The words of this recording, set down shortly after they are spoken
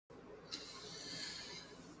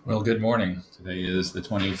Well, good morning. Today is the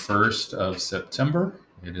 21st of September.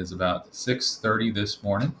 It is about 6:30 this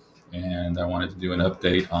morning, and I wanted to do an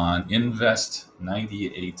update on Invest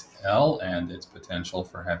 98L and its potential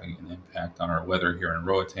for having an impact on our weather here in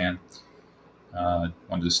Roatan.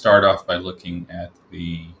 Wanted to start off by looking at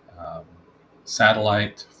the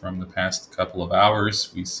satellite from the past couple of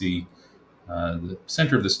hours. We see the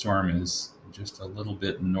center of the storm is just a little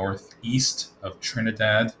bit northeast of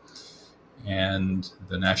Trinidad, and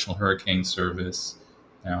the National Hurricane Service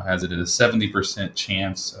now has it at a 70%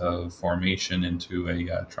 chance of formation into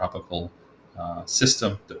a tropical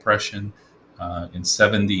system depression in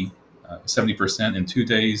 70% in 2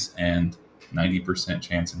 days and 90%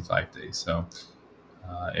 chance in 5 days. So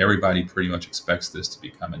everybody pretty much expects this to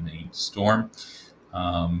become a named storm.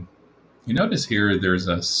 You notice here there's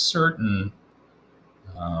a certain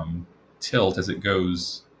tilt as it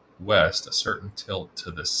goes west, a certain tilt to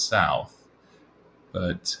the south.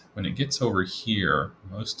 But when it gets over here,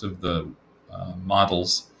 most of the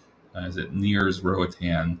models, as it nears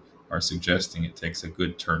Roatan, are suggesting it takes a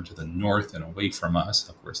good turn to the north and away from us.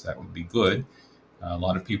 Of course, that would be good. A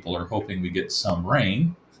lot of people are hoping we get some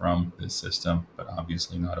rain from this system, but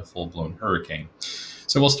obviously not a full-blown hurricane.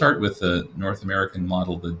 So we'll start with the North American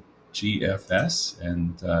model, the GFS,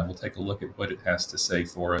 and we'll take a look at what it has to say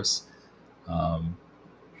for us.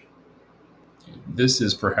 This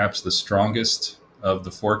is perhaps the strongest of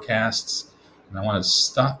the forecasts, and I want to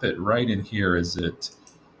stop it right in here as at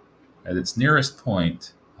its nearest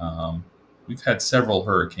point. We've had several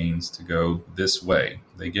hurricanes to go this way.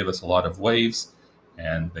 They give us a lot of waves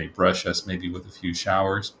and they brush us maybe with a few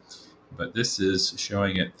showers, but this is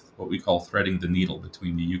showing it what we call threading the needle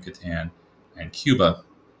between the Yucatan and Cuba,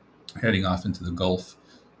 heading off into the Gulf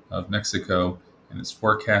of Mexico, and it's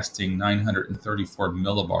forecasting 934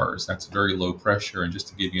 millibars. That's very low pressure, and just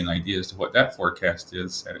to give you an idea as to what that forecast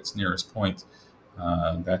is at its nearest point,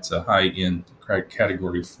 that's a high-end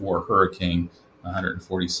Category 4 hurricane,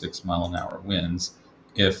 146 mile an hour winds,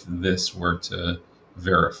 if this were to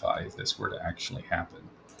verify, if this were to actually happen.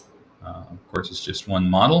 Of course, it's just one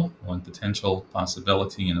model, one potential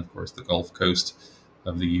possibility, and of course the Gulf Coast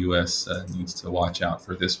of the U.S. Needs to watch out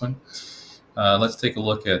for this one. Let's take a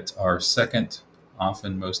look at our second,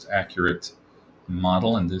 often most accurate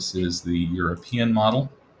model, and this is the European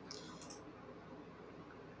model.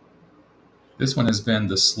 This one has been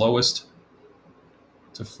the slowest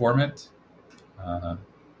to form it,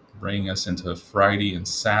 bringing us into Friday and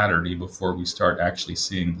Saturday before we start actually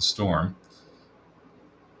seeing the storm.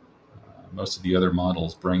 Most of the other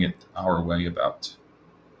models bring it our way about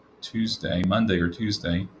Monday or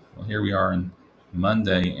Tuesday. Well, here we are in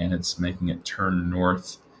Monday, and it's making it turn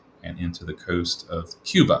north and into the coast of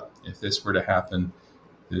Cuba. If this were to happen,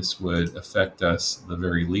 this would affect us the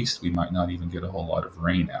very least. We might not even get a whole lot of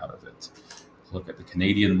rain out of it. Look at the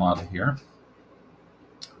Canadian model here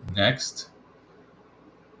next.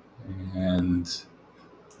 And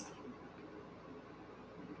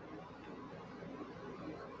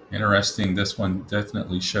interesting, this one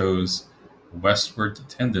definitely shows westward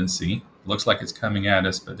tendency. Looks like it's coming at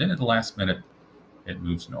us, but then at the last minute, it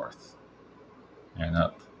moves north and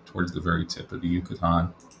up towards the very tip of the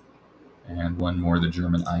Yucatan. And one more, the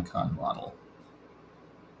German Icon model.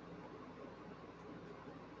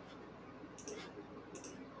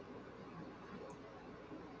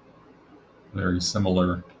 Very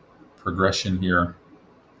similar progression here.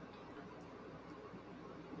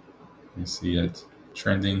 You see it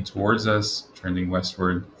trending towards us, trending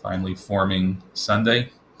westward, finally forming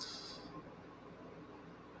Sunday,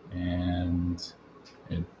 and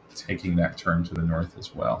it taking that turn to the north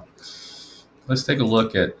as well. Let's take a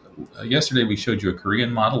look at, yesterday we showed you a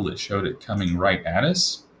Korean model that showed it coming right at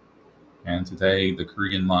us, and today the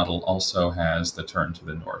Korean model also has the turn to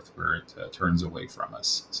the north where it turns away from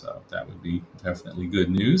us. So that would be definitely good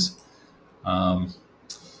news.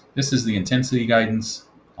 This is the intensity guidance.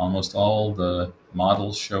 Almost all the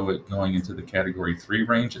models show it going into the Category 3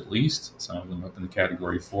 range at least, some of them up in the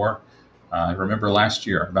Category 4. I remember last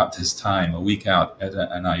year, about this time, a week out, Eta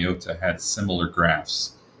and Iota had similar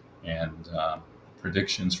graphs and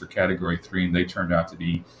predictions for Category 3, and they turned out to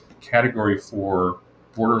be Category 4,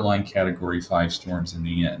 borderline Category 5 storms in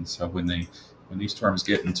the end. So when these storms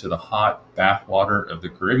get into the hot bathwater of the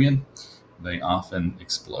Caribbean, they often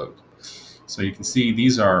explode. So you can see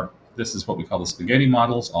this is what we call the spaghetti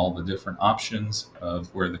models, all the different options of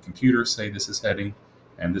where the computers say this is heading,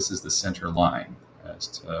 and this is the center line as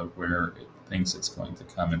to where it thinks it's going to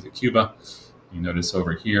come into Cuba. You notice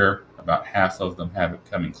over here, about half of them have it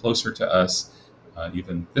coming closer to us.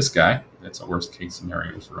 Even this guy, that's a worst case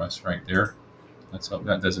scenario for us right there. Let's hope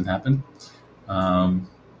that doesn't happen.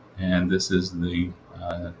 And this is the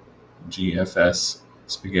GFS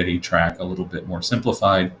spaghetti track, a little bit more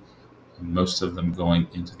simplified, and most of them going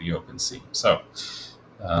into the open sea. So,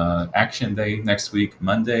 action day next week,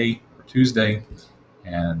 Monday or Tuesday,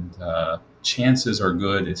 and chances are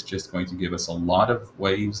good. It's just going to give us a lot of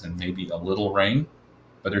waves and maybe a little rain,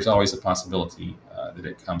 but there's always a possibility that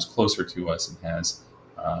it comes closer to us and has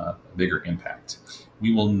a bigger impact.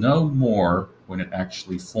 We will know more when it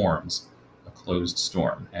actually forms a closed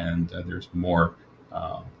storm, and there's more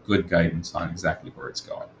good guidance on exactly where it's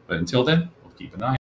going. But until then, we'll keep an eye.